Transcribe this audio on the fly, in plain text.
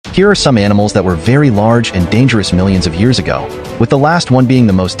Here are some animals that were very large and dangerous millions of years ago, with the last one being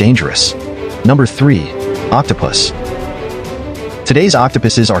the most dangerous. Number 3. Octopus. Today's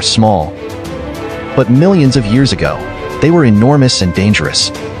octopuses are small, but millions of years ago, they were enormous and dangerous,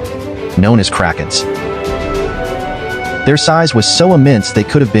 known as krakens. Their size was so immense they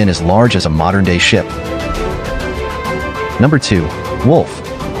could have been as large as a modern-day ship. Number 2.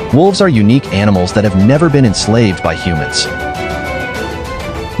 Wolf. Wolves are unique animals that have never been enslaved by humans.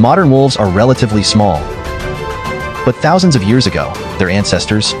 Modern wolves are relatively small, but thousands of years ago, their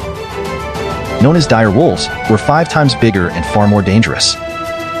ancestors, known as dire wolves, were 5 times bigger and far more dangerous.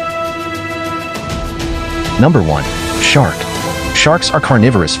 Number 1. Shark. Sharks are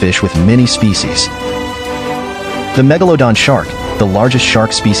carnivorous fish with many species. The megalodon shark, the largest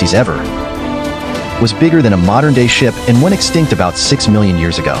shark species ever, was bigger than a modern-day ship and went extinct about 6 million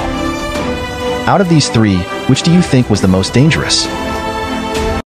years ago. Out of these 3, which do you think was the most dangerous?